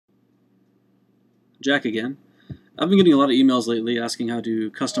Jack again. I've been getting a lot of emails lately asking how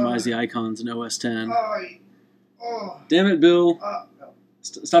to customize the icons in OS X. Damn it, Bill.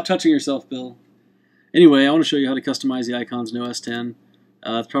 Stop touching yourself, Bill. Anyway, I want to show you how to customize the icons in OS X.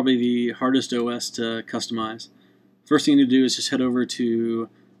 It's probably the hardest OS to customize. First thing you need to do is just head over to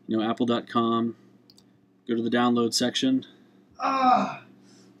apple.com, go to the download section.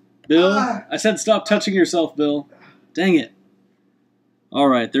 Bill, I said stop touching yourself, Bill. Dang it.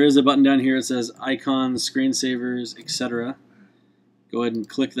 Alright, there is a button down here that says icons, screensavers, etc. Go ahead and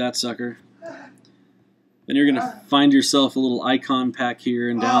click that sucker. Then you're going to find yourself a little icon pack here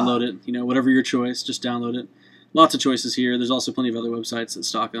and download it. Whatever your choice, just download it. Lots of choices here. There's also plenty of other websites that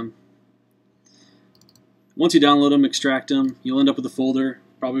stock them. Once you download them, extract them, you'll end up with a folder,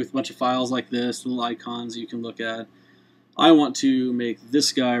 probably with a bunch of files like this, little icons that you can look at. I want to make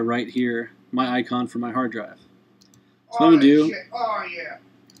this guy right here my icon for my hard drive. So what I'm going to do...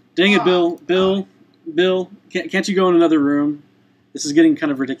 Dang it, Bill. Bill, can't you go in another room? This is getting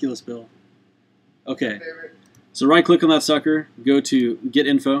kind of ridiculous, Bill. Okay. So right-click on that sucker, go to Get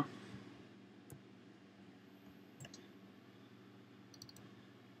Info.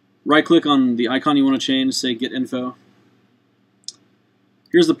 Right-click on the icon you want to change, say Get Info.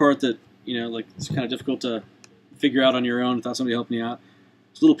 Here's the part that, it's kind of difficult to figure out on your own without somebody helping you out.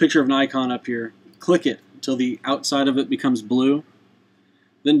 There's a little picture of an icon up here. Click it until the outside of it becomes blue.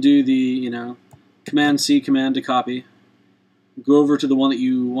 Then do the, Command-C command to copy. Go over to the one that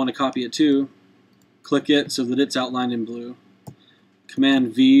you want to copy it to. Click it so that it's outlined in blue.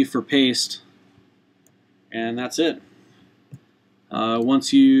 Command-V for paste. And that's it.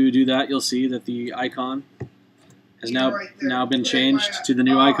 Once you do that, you'll see that the icon has now been changed to the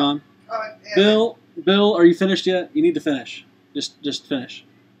new icon. Bill, are you finished yet? You need to finish. Just finish.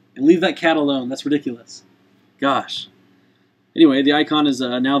 And leave that cat alone. That's ridiculous. Gosh. Anyway, the icon is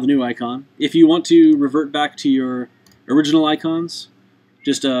now the new icon. If you want to revert back to your original icons,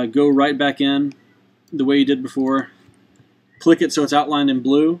 just go right back in the way you did before. Click it so it's outlined in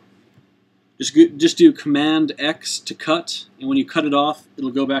blue. Just do Command-X to cut, and when you cut it off,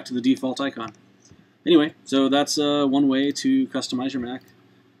 it'll go back to the default icon. Anyway, so that's one way to customize your Mac.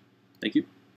 Thank you.